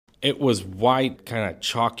It was white, kind of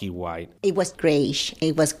chalky white. It was grayish.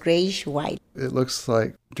 It was grayish white. It looks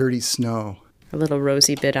like dirty snow. A little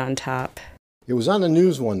rosy bit on top. It was on the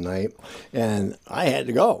news one night, and I had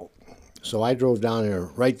to go. So I drove down there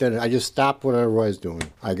right then. I just stopped whatever I was doing.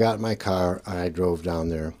 I got in my car, and I drove down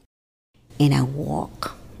there. And I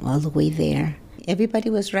walked all the way there.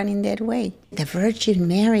 Everybody was running that way. The Virgin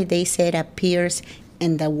Mary, they said, appears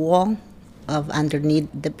in the wall of underneath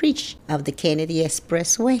the bridge of the Kennedy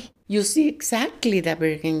Expressway. You see exactly the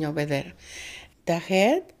Virgin over there. The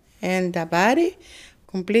head and the body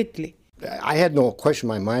completely. I had no question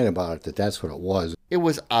in my mind about it, that that's what it was. It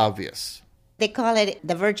was obvious. They call it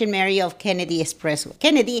the Virgin Mary of Kennedy Expressway.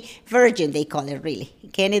 Kennedy Virgin, they call it really.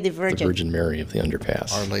 Kennedy Virgin. The Virgin Mary of the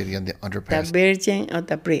underpass. Our Lady in the underpass. The Virgin of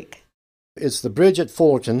the brick. It's the bridge at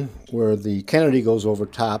Fullerton where the Kennedy goes over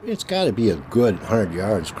top. It's got to be a good 100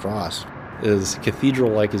 yards across. As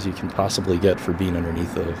cathedral-like as you can possibly get for being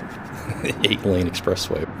underneath a 8-lane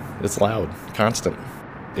expressway. It's loud, constant.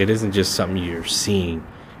 It isn't just something you're seeing.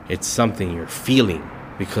 It's something you're feeling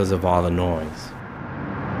because of all the noise.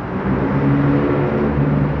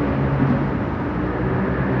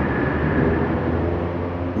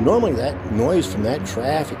 Normally that noise from that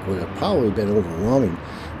traffic would have probably been overwhelming.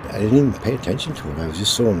 I didn't even pay attention to it. I was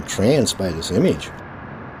just so entranced by this image.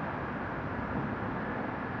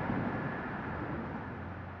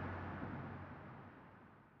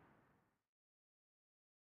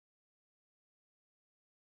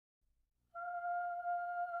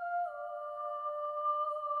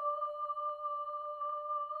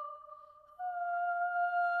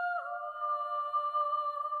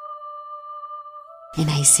 And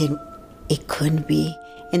I said, it couldn't be.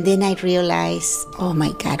 And then I realized, oh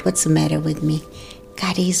my God, what's the matter with me?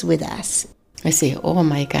 God is with us. I say, oh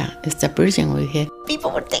my God, it's the Virgin over here.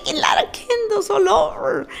 People were taking a lot of candles all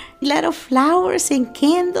over, a lot of flowers and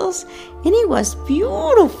candles. And it was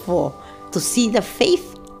beautiful to see the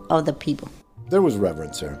faith of the people. There was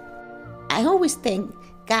reverence there. I always thank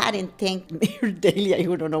God and thank Mayor Daley. I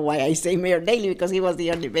don't know why I say Mayor Daley, because he was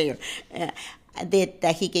the only mayor.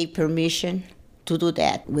 That he gave permission to do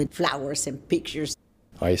that with flowers and pictures.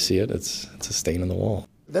 I see it. It's a stain on the wall.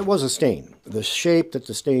 That was a stain. The shape that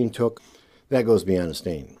the stain took, that goes beyond a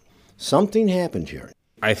stain. Something happened here.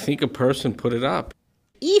 I think a person put it up.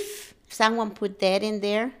 If someone put that in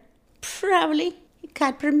there, probably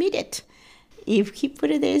God permitted. If he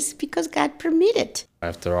put it there, it's because God permitted.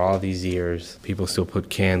 After all these years, people still put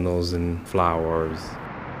candles and flowers.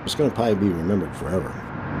 It's going to probably be remembered forever.